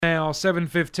now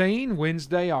 7:15,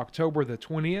 Wednesday, October the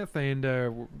 20th, and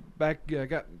we're back.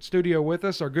 Got in studio with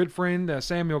us our good friend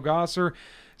Samuel Gosser.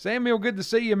 Samuel, good to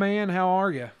see you, man. How are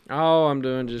you? Oh, I'm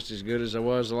doing just as good as I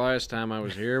was the last time I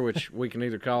was here, which we can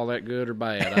either call that good or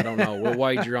bad. I don't know. We'll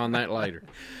wager on that later.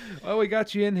 Well, we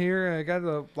got you in here. Got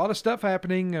a lot of stuff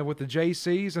happening with the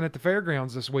JCs and at the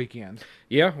fairgrounds this weekend.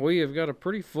 Yeah, we have got a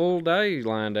pretty full day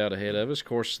lined out ahead of us. Of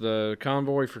course, the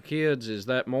Convoy for Kids is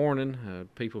that morning.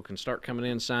 People can start coming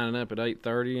in, signing up at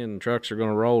 8:30, and trucks are going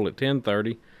to roll at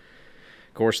 10:30.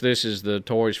 Of course, this is the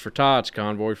Toys for Tots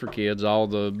Convoy for Kids. All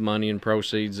the money and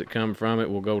proceeds that come from it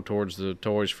will go towards the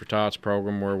Toys for Tots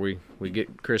program, where we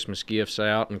get Christmas gifts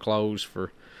out and clothes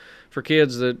for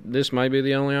kids that this may be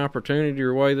the only opportunity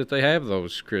or way that they have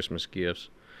those Christmas gifts.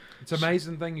 It's an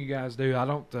amazing thing you guys do. I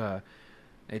don't.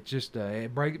 It just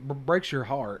it breaks your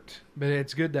heart, but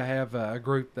it's good to have a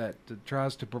group that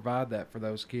tries to provide that for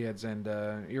those kids. And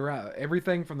you're right.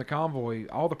 Everything from the convoy,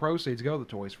 all the proceeds go to the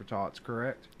Toys for Tots,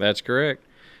 correct? That's correct.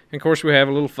 And of course, we have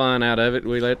a little fun out of it.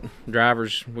 We let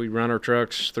drivers, we run our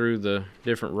trucks through the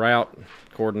different route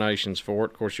coordinations for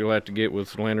it. Of course, you'll have to get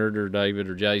with Leonard or David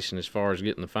or Jason as far as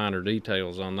getting the finer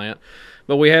details on that.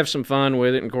 But we have some fun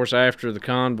with it. And of course, after the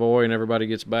convoy and everybody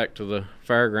gets back to the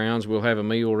fairgrounds, we'll have a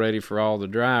meal ready for all the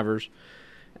drivers.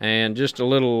 And just a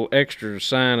little extra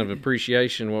sign of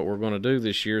appreciation what we're going to do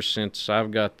this year, since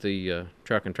I've got the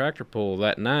truck and tractor pull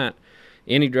that night.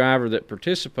 Any driver that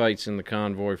participates in the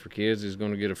Convoy for Kids is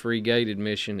going to get a free gate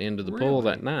admission into the pool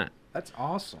that night. That's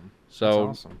awesome. So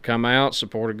That's awesome. Come out,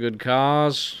 support a good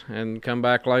cause, and come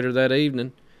back later that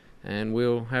evening, and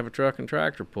we'll have a truck and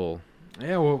tractor pull.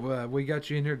 Yeah, well, we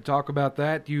got you in here to talk about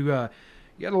that. You got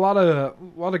a lot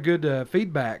of good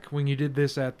feedback when you did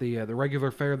this at the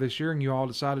regular fair this year, and you all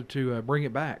decided to bring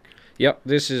it back. Yep,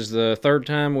 this is the third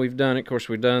time we've done it. Of course,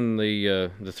 we've done the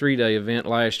 3-day event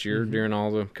last year during all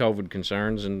the COVID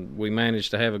concerns, and we managed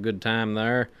to have a good time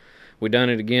there. We done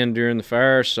it again during the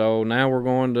fair, so now we're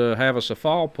going to have us a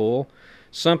fall pull.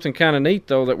 Something kind of neat,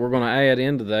 though, that we're going to add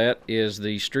into that is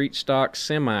the street stock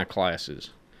semi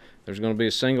classes. There's going to be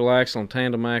a single axle and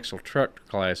tandem axle truck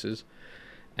classes.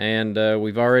 And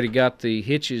we've already got the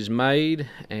hitches made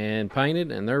and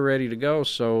painted, and they're ready to go,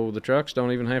 so the trucks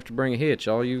don't even have to bring a hitch.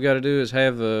 All you've got to do is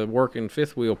have the working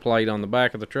fifth wheel plate on the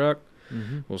back of the truck.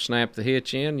 We'll snap the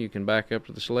hitch in. You can back up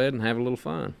to the sled and have a little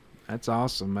fun. That's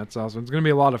awesome. That's awesome. It's going to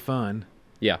be a lot of fun.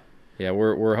 Yeah,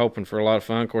 we're hoping for a lot of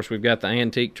fun. Of course, we've got the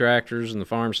antique tractors and the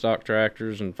farm stock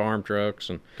tractors and farm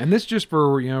trucks. And this just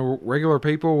for regular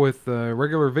people with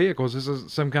regular vehicles. This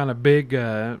is some kind of big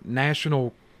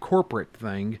national corporate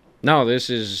thing. No, this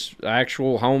is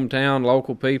actual hometown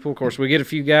local people. Of course, we get a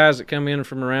few guys that come in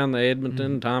from around the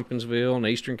Edmonton, Tompkinsville, and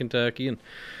eastern Kentucky, and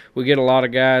we get a lot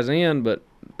of guys in, but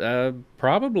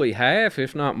probably half,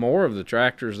 if not more, of the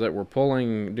tractors that were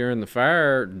pulling during the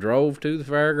fair drove to the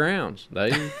fairgrounds.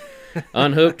 They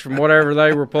unhooked from whatever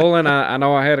they were pulling. I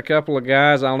know I had a couple of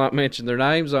guys, I'll not mention their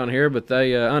names on here, but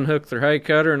they unhooked their hay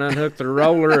cutter and unhooked their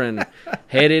roller and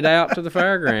headed out to the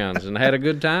fairgrounds and had a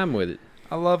good time with it.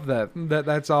 I love that.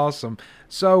 That's awesome.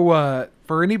 So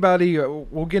for anybody,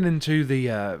 we'll get into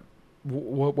the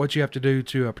what you have to do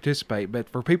to participate. But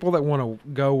for people that want to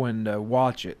go and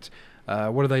watch it,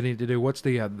 what do they need to do? What's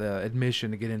the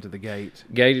admission to get into the gate?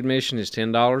 Gate admission is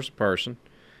 $10 a person.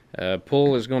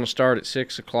 Pull is going to start at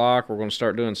 6 o'clock. We're going to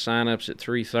start doing sign-ups at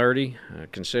 3:30.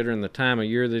 Considering the time of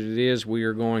year that it is, we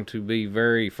are going to be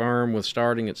very firm with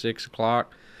starting at 6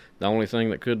 o'clock. The only thing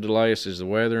that could delay us is the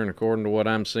weather, and according to what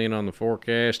I'm seeing on the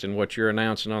forecast and what you're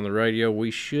announcing on the radio,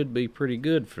 we should be pretty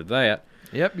good for that.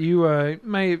 Yep, you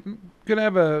could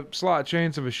have a slight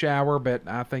chance of a shower, but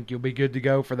I think you'll be good to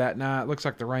go for that night. Looks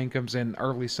like the rain comes in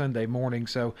early Sunday morning,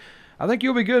 so I think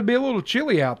you'll be good. It'll be a little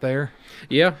chilly out there.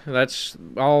 Yeah, that's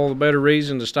all the better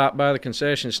reason to stop by the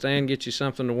concession stand, get you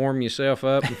something to warm yourself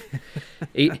up,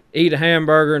 eat a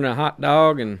hamburger and a hot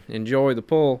dog, and enjoy the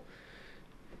pull.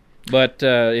 But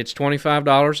it's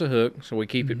 $25 a hook, so we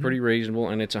keep it pretty reasonable,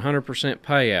 and it's 100%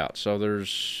 payout. So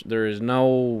there is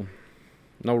no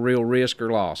real risk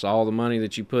or loss. All the money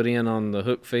that you put in on the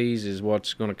hook fees is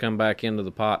what's going to come back into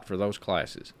the pot for those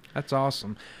classes. That's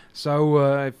awesome.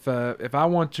 So if I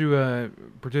want to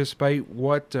participate,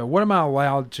 what am I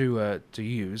allowed to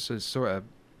use? Is sort of,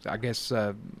 I guess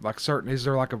is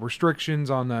there like a restrictions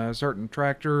on certain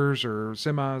tractors or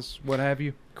semis, what have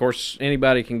you? Of course,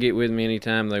 anybody can get with me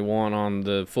anytime they want on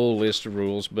the full list of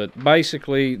rules, but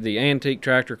basically the antique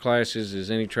tractor classes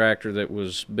is any tractor that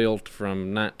was built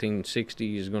from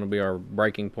 1960 is going to be our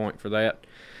breaking point for that.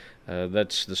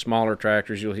 That's the smaller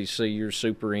tractors. You'll see your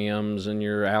Super M's and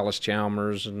your Alice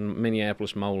Chalmers and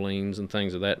Minneapolis Molines and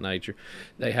things of that nature.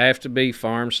 They have to be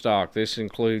farm stock. This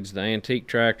includes the antique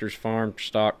tractors, farm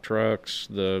stock trucks,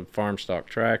 the farm stock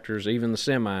tractors, even the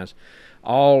semis.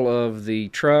 All of the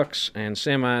trucks and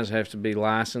semis have to be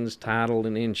licensed, titled,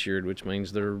 and insured, which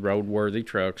means they're roadworthy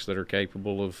trucks that are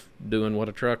capable of doing what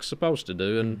a truck's supposed to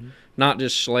do and not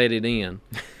just sled it in.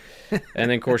 And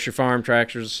then, of course, your farm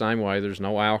tractors the same way. There's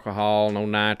no alcohol, no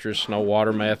nitrous, no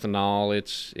water methanol.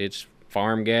 It's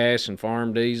farm gas and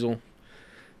farm diesel.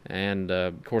 And,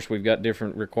 of course, we've got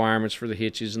different requirements for the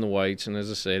hitches and the weights. And,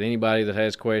 as I said, anybody that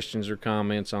has questions or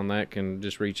comments on that can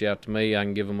just reach out to me. I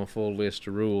can give them a full list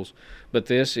of rules. But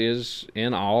this is,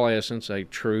 in all essence, a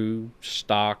true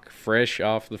stock, fresh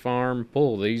off the farm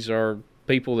pull. These are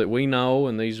people that we know,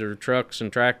 and these are trucks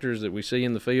and tractors that we see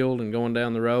in the field and going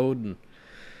down the road. And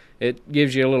it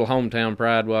gives you a little hometown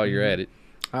pride while you're at it.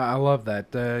 I love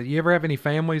that. You ever have any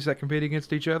families that compete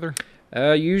against each other?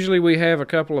 Usually we have a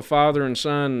couple of father and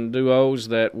son duos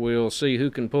that will see who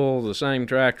can pull the same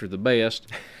tractor the best.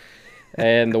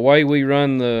 And the way we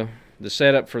run the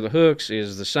setup for the hooks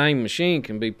is the same machine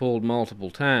can be pulled multiple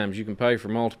times. You can pay for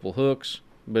multiple hooks,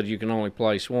 but you can only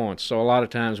place once. So a lot of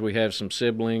times we have some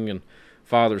sibling and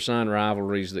father-son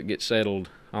rivalries that get settled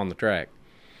on the track.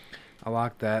 I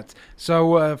like that.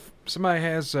 So if somebody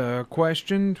has a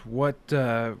question,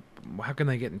 how can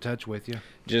they get in touch with you?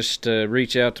 Just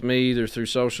reach out to me either through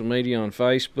social media on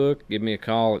Facebook, give me a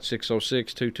call at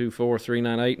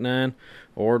 606-224-3989,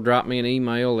 or drop me an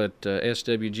email at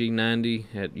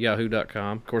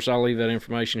swg90@yahoo.com. Of course, I'll leave that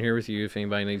information here with you if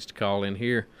anybody needs to call in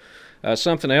here.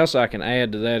 Something else I can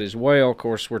add to that as well, of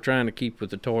course, we're trying to keep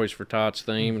with the Toys for Tots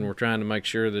theme, and we're trying to make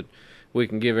sure that we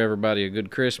can give everybody a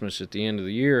good Christmas at the end of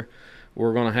the year.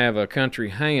 We're going to have a country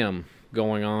ham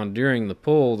going on during the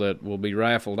pull that will be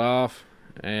raffled off,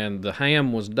 and the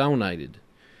ham was donated.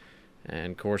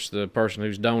 And, of course, the person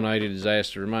who's donated is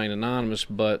asked to remain anonymous,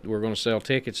 but we're going to sell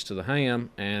tickets to the ham,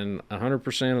 and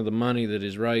 100% of the money that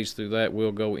is raised through that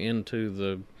will go into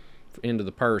the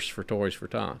purse for Toys for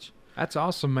Tots. That's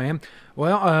awesome, man.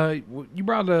 Well, you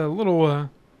brought a little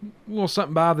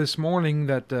something by this morning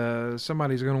that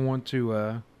somebody's going to want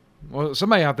to.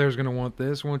 Somebody out there is going to want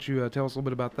this. Why don't you tell us a little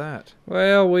bit about that?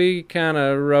 Well, we kind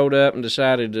of rode up and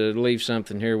decided to leave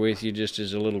something here with you just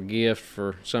as a little gift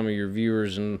for some of your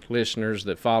viewers and listeners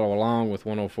that follow along with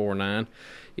 104.9.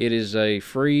 It is a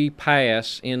free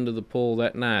pass into the pool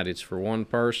that night. It's for one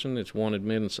person. It's one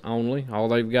admittance only. All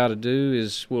they've got to do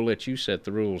is, we'll let you set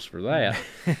the rules for that.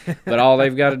 But all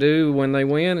they've got to do when they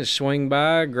win is swing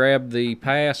by, grab the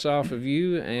pass off of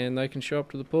you, and they can show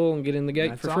up to the pool and get in the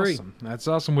gate for free. Awesome. That's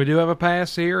awesome. We do have a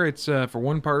pass here. It's for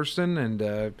one person,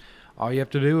 and all you have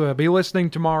to do, be listening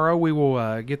tomorrow. We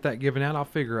will get that given out. I'll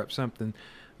figure up something.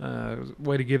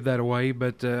 Way to give that away.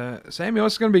 But Samuel,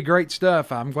 it's going to be great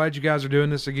stuff. I'm glad you guys are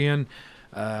doing this again.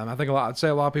 I think I'd say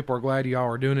a lot of people are glad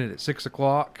y'all are doing it at 6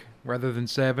 o'clock rather than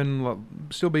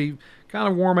 7. Still be kind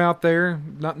of warm out there,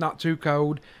 not too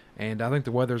cold, and I think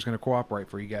the weather's going to cooperate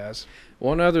for you guys.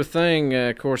 One other thing,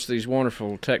 of course, these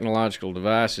wonderful technological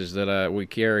devices that we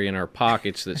carry in our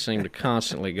pockets that seem to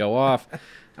constantly go off.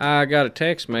 I got a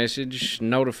text message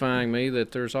notifying me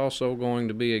that there's also going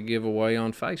to be a giveaway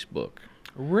on Facebook.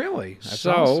 Really? That's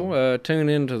awesome. So tune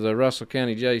into the Russell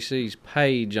County JC's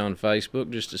page on Facebook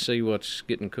just to see what's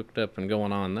getting cooked up and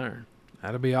going on there.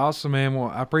 That'll be awesome, man. Well,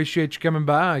 I appreciate you coming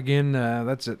by. Again,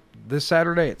 that's this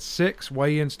Saturday at 6.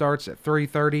 Weigh-in starts at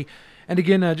 3:30. And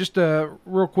again, just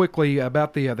real quickly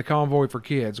about the convoy for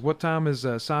kids. What time is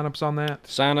sign-ups on that?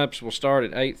 Sign-ups will start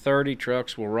at 8:30.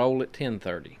 Trucks will roll at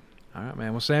 10:30. All right,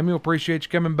 man. Well, Samuel, appreciate you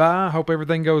coming by. Hope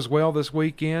everything goes well this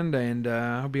weekend, and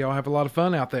hope you all have a lot of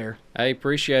fun out there. Hey,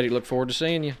 appreciate it. Look forward to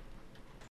seeing you.